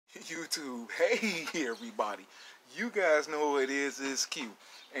YouTube, hey everybody. You guys know who it is, it's Q.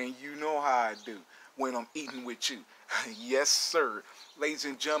 And you know how I do when I'm eating with you. Yes, sir. Ladies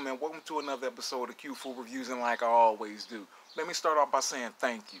and gentlemen, welcome to another episode of Q Food Reviews, and like I always do, let me start off by saying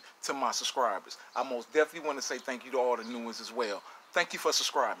thank you to my subscribers. I most definitely want to say thank you to all the new ones as well. Thank you for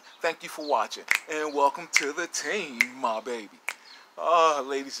subscribing. Thank you for watching. And welcome to the team, my baby.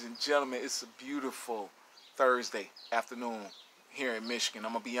 Ladies and gentlemen, it's a beautiful Thursday afternoon here in Michigan.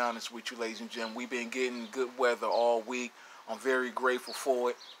 I'm going to be honest with you, ladies and gentlemen. We've been getting good weather all week. I'm very grateful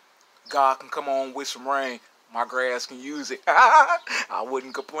for it. God can come on with some rain. My grass can use it. I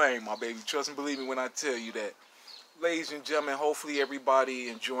wouldn't complain, my baby. Trust and believe me when I tell you that. Ladies and gentlemen, hopefully everybody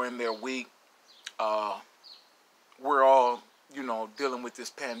enjoying their week. We're all, dealing with this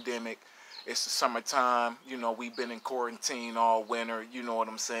pandemic. It's the summertime. We've been in quarantine all winter. You know what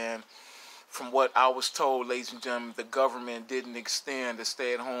I'm saying? From what I was told, ladies and gentlemen, the government didn't extend the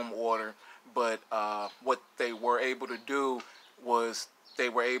stay-at-home order, but what they were able to do was they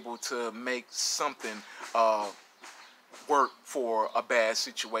were able to make something work for a bad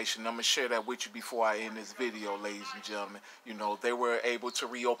situation. I'm going to share that with you before I end this video, ladies and gentlemen. They were able to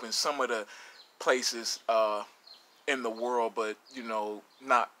reopen some of the places in the world, but,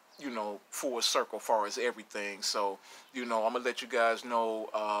 not, full circle as far as everything. So, I'm going to let you guys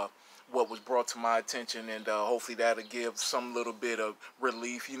know what was brought to my attention, and hopefully that'll give some little bit of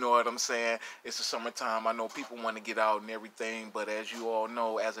relief. You know what I'm saying? It's the summertime. I know people want to get out and everything, but as you all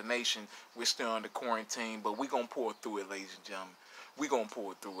know, as a nation, we're still under quarantine, but we're going to pull through it, ladies and gentlemen. We're going to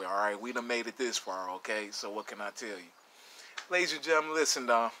pull through it, all right? We done made it this far, okay? So what can I tell you? Ladies and gentlemen, listen,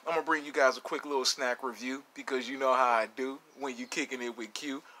 I'm going to bring you guys a quick little snack review because you know how I do when you kicking it with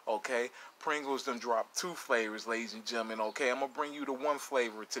Q, okay? Pringles done dropped 2 flavors, ladies and gentlemen, okay? I'm going to bring you the 1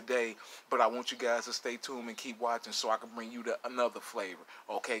 flavor today, but I want you guys to stay tuned and keep watching so I can bring you another flavor,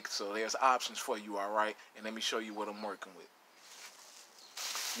 okay? So there's options for you, all right? And let me show you what I'm working with.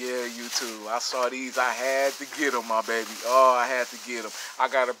 Yeah, YouTube. I saw these. I had to get them, my baby. Oh, I had to get them. I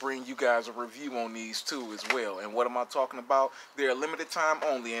got to bring you guys a review on these, too, as well. And what am I talking about? They're limited time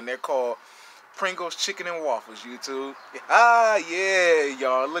only, and they're called Pringles Chicken and Waffles, YouTube. Yeah,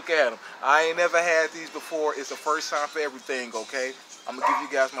 y'all. Look at them. I ain't never had these before. It's the first time for everything, okay? I'm going to give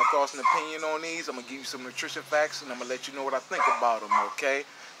you guys my thoughts and opinion on these. I'm going to give you some nutrition facts, and I'm going to let you know what I think about them, okay?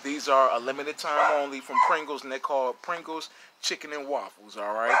 These are a limited time only from Pringles, and they're called Pringles Chicken and Waffles,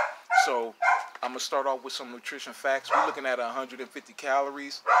 all right? So I'm going to start off with some nutrition facts. We're looking at 150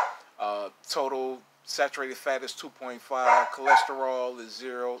 calories. Total saturated fat is 2.5. Cholesterol is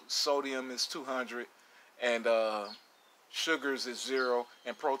 0. Sodium is 200. And sugars is 0.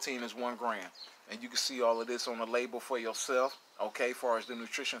 And protein is 1 gram. And you can see all of this on the label for yourself, okay, as far as the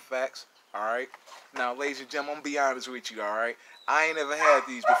nutrition facts. All right. Now, ladies and gentlemen, I'm going to be honest with you, all right? I ain't never had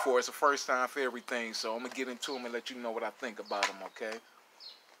these before. It's the first time for everything, so I'm going to get into them and let you know what I think about them, okay?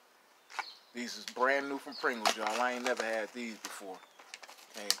 These is brand new from Pringles, y'all. I ain't never had these before.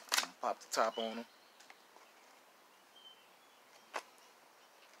 Okay, I'm going to pop the top on them.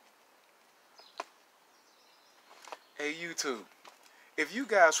 Hey, YouTube. If you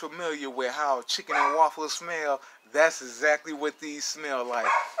guys familiar with how chicken and waffles smell, that's exactly what these smell like.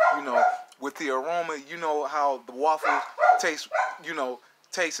 With the aroma, you know how the waffles taste,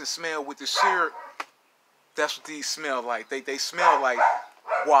 taste and smell with the syrup. That's what these smell like. They smell like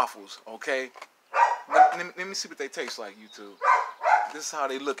waffles, okay? Let me see what they taste like, YouTube. This is how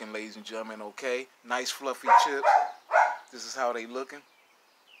they looking, ladies and gentlemen, okay? Nice fluffy chips. This is how they looking.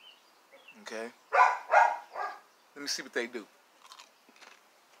 Okay? Let me see what they do.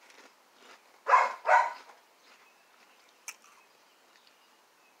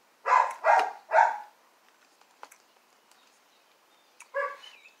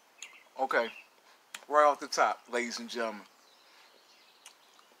 Okay, right off the top, ladies and gentlemen.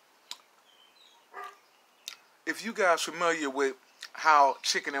 If you guys familiar with how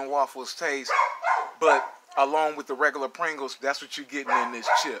chicken and waffles taste, but along with the regular Pringles, that's what you're getting in this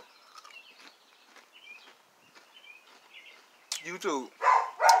chip. YouTube,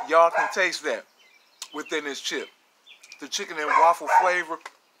 y'all can taste that within this chip. The chicken and waffle flavor,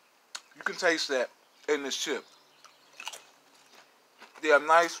 you can taste that in this chip. They're a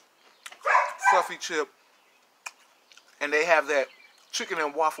nice, fluffy chip, and they have that chicken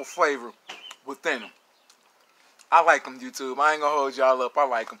and waffle flavor within them. I like them, YouTube. I ain't gonna hold y'all up. I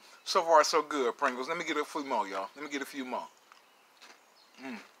like them. So far, so good, Pringles. Let me get a few more, y'all. Let me get a few more.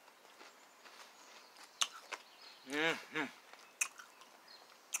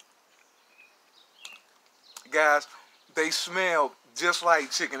 Guys, they smell just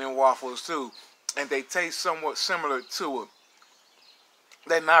like chicken and waffles, too. And they taste somewhat similar to it.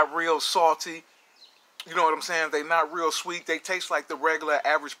 They're not real salty. You know what I'm saying? They're not real sweet. They taste like the regular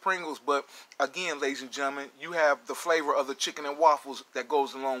average Pringles. But again, ladies and gentlemen, you have the flavor of the chicken and waffles that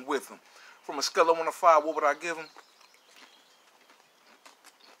goes along with them. From a scale of 1 to 5, what would I give them?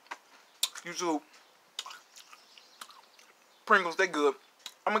 Usually, Pringles, they good.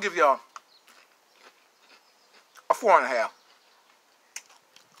 I'm going to give y'all a 4.5.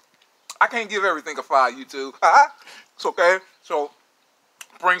 I can't give everything a 5, YouTube. It's okay. So,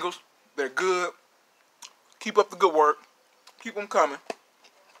 Pringles, they're good. Keep up the good work. Keep them coming.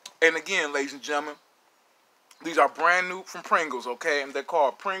 And again, ladies and gentlemen, these are brand new from Pringles, okay? And they're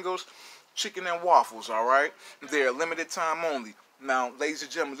called Pringles Chicken and Waffles, all right? They're limited time only. Now, ladies and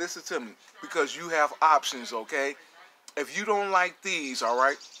gentlemen, listen to me, because you have options, okay? If you don't like these, all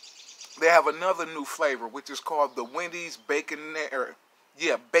right, they have another new flavor, which is called the Wendy's Baconator.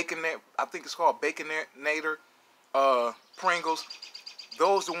 Yeah, Baconator. I think it's called Baconator Pringles.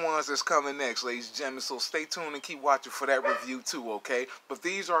 Those are the ones that's coming next, ladies and gentlemen. So stay tuned and keep watching for that review too, okay? But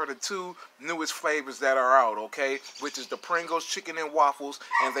these are the two newest flavors that are out, okay? Which is the Pringles Chicken and Waffles,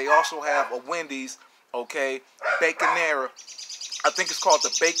 and they also have a Wendy's, okay, Baconator. I think it's called the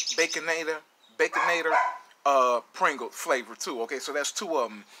Baconator Pringle flavor too, okay? So that's two of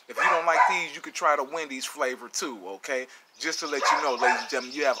them. If you don't like these, you could try the Wendy's flavor too, okay? Just to let you know, ladies and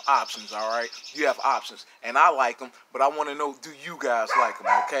gentlemen, you have options, all right? You have options. And I like them, but I want to know, do you guys like them,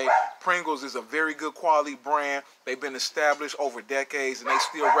 okay? Pringles is a very good quality brand. They've been established over decades, and they're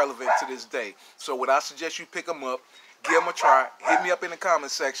still relevant to this day. So what I suggest you pick them up, give them a try, hit me up in the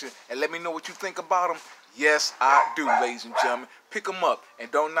comment section, and let me know what you think about them. Yes, I do, ladies and gentlemen. Pick them up, and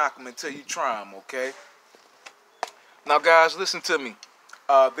don't knock them until you try them, okay? Now, guys, listen to me.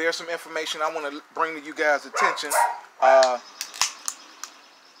 There's some information I want to bring to you guys' attention.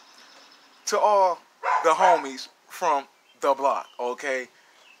 To all the homies from the block, okay?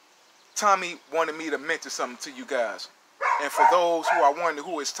 Tommy wanted me to mention something to you guys. And for those who are wondering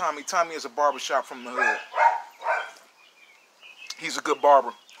who is Tommy, Tommy is a barbershop from the hood. He's a good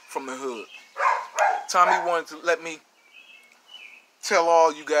barber from the hood. Tommy wanted to let me tell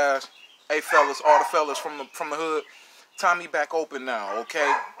all you guys, hey fellas, all the fellas from the hood, Tommy back open now,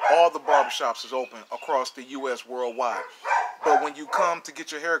 okay? All the barbershops is open across the U.S. worldwide. But when you come to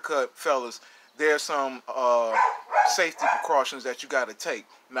get your haircut, fellas, there's some safety precautions that you got to take.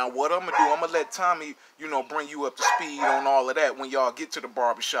 Now, what I'm going to do, I'm going to let Tommy, you know, bring you up to speed on all of that when y'all get to the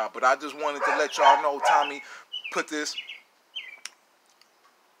barbershop. But I just wanted to let y'all know Tommy put this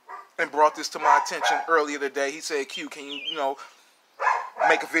and brought this to my attention earlier today. He said, Q, can you, you know,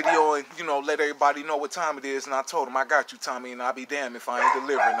 make a video and, you know, let everybody know what time it is. And I told him, I got you, Tommy, and I'll be damned if I ain't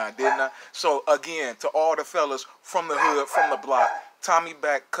delivering now, didn't I? So, again, to all the fellas from the hood, from the block, Tommy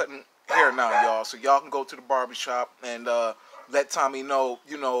back cutting hair now, y'all. So y'all can go to the barbershop and let Tommy know,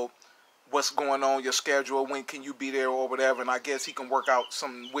 you know, what's going on, your schedule, when can you be there or whatever. And I guess he can work out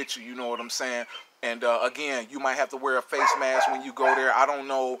something with you, you know what I'm saying? And again, you might have to wear a face mask when you go there. I don't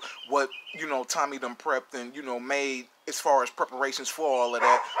know what, you know, Tommy done prepped and, you know, made as far as preparations for all of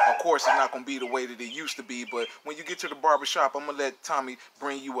that. Of course, it's not going to be the way that it used to be. But when you get to the barbershop, I'm going to let Tommy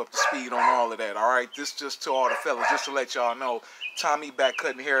bring you up to speed on all of that. All right? This just to all the fellas, just to let y'all know. Tommy back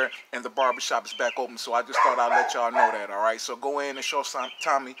cutting hair and the barbershop is back open. So I just thought I'd let y'all know that. All right? So go in and show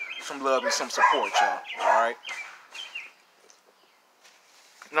Tommy some love and some support, y'all. All right?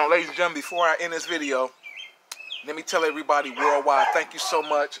 Now, ladies and gentlemen, before I end this video, let me tell everybody worldwide, thank you so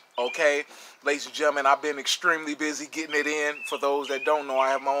much, okay? Ladies and gentlemen, I've been extremely busy getting it in. For those that don't know, I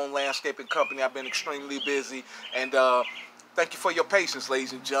have my own landscaping company. I've been extremely busy. And thank you for your patience,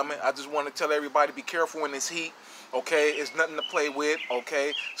 ladies and gentlemen. I just want to tell everybody, be careful in this heat, okay? It's nothing to play with,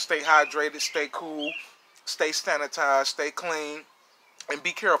 okay? Stay hydrated, stay cool, stay sanitized, stay clean. And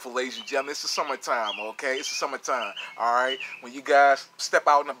be careful, ladies and gentlemen. It's the summertime, okay? It's the summertime, all right? When you guys step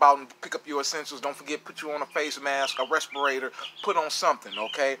out and about and pick up your essentials, don't forget, put you on a face mask, a respirator, put on something,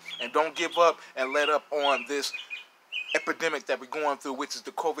 okay? And don't give up and let up on this epidemic that we're going through, which is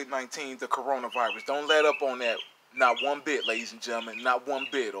the COVID-19, the coronavirus. Don't let up on that. Not one bit, ladies and gentlemen. Not one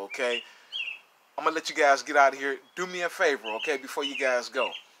bit, okay? I'm going to let you guys get out of here. Do me a favor, okay, before you guys go.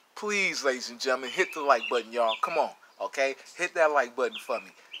 Please, ladies and gentlemen, hit the like button, y'all. Come on. Okay, hit that like button for me.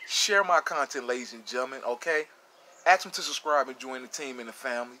 Share my content, ladies and gentlemen, okay? Ask them to subscribe and join the team and the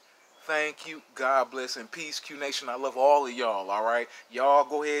family. Thank you. God bless and peace. Q Nation, I love all of y'all, all right? Y'all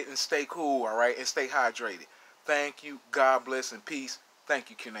go ahead and stay cool, all right? And stay hydrated. Thank you. God bless and peace.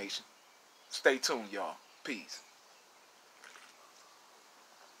 Thank you, Q Nation. Stay tuned, y'all. Peace.